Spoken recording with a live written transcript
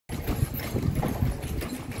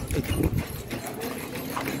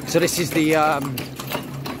So this is the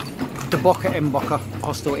Boca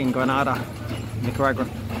Hostel in Granada, Nicaragua.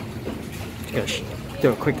 Just gonna do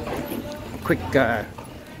a quick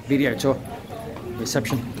video tour.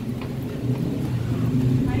 Reception.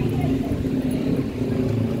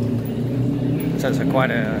 So it's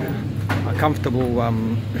quite a comfortable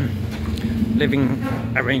living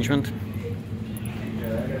arrangement.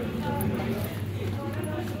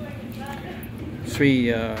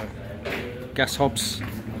 3 gas hobs,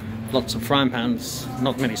 lots of frying pans,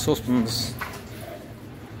 not many saucepans,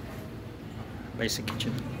 basic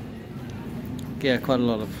kitchen. Yeah, quite a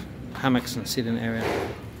lot of hammocks and sit-in area.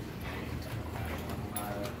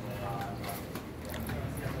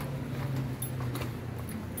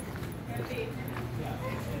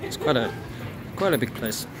 It's quite a big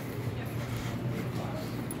place.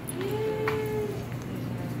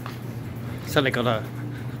 So they got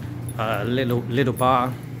a little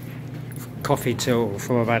bar, coffee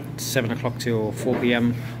from about 7 o'clock till 4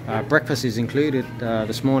 p.m. Breakfast is included.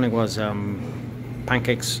 This morning was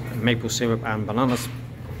pancakes, maple syrup and bananas.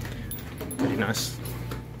 Pretty nice.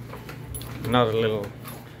 Another little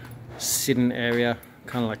sitting area,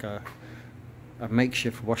 kind of like a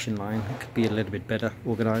makeshift washing line. It could be a little bit better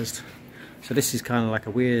organized. So this is kind of like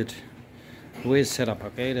a weird setup.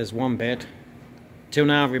 Okay, there's one bed, till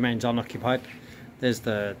now remains unoccupied. There's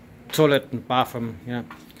the toilet and bathroom, you know,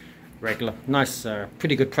 regular, nice,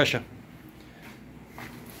 pretty good pressure.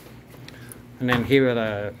 And then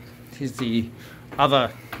here's the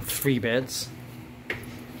other 3 beds.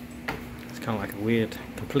 It's kind of like a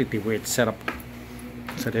completely weird setup.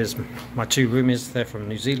 So there's my 2 roomies. They're from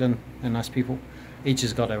New Zealand. They're nice people. Each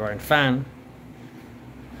has got their own fan.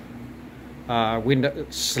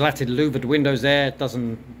 Slatted louvered windows there. It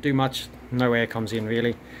doesn't do much. No air comes in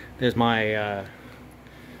really. There's my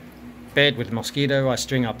bed with mosquito. I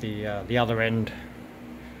string up the other end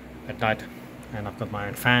at night, and I've got my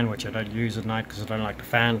own fan which I don't use at night because I don't like the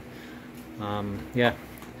fan. Yeah,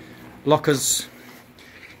 lockers.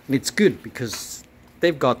 And it's good because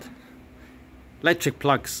they've got electric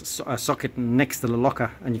plugs, a socket next to the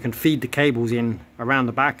locker, and you can feed the cables in around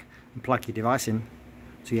the back and plug your device in.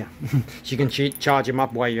 So yeah, you can charge them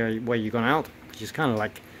up while you're going out, which is kind of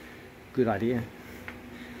like a good idea.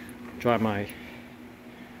 Dry my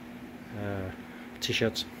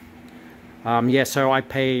t-shirts. Yeah, so I'm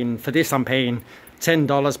paying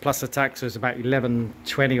 $10 plus the tax, so it's about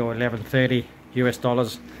 $11.20 or $11.30 US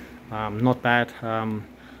dollars. Not bad.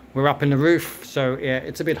 We're up in the roof, so yeah,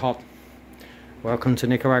 it's a bit hot. Welcome to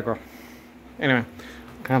Nicaragua. Anyway,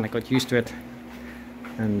 kind of got used to it,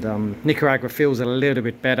 and Nicaragua feels a little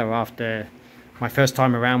bit better after my first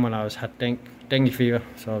time around when I had dengue fever.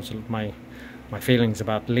 So my feelings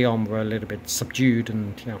about Leon were a little bit subdued,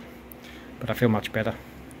 and you know, but I feel much better,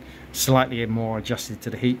 slightly more adjusted to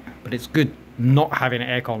the heat. But it's good not having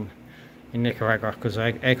aircon in Nicaragua, because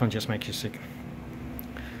aircon just makes you sick.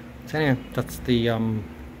 So anyway, that's the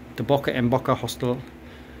Boca Hostel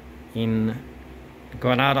in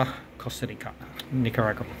Granada, Costa Rica,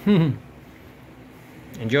 Nicaragua.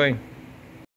 Enjoy.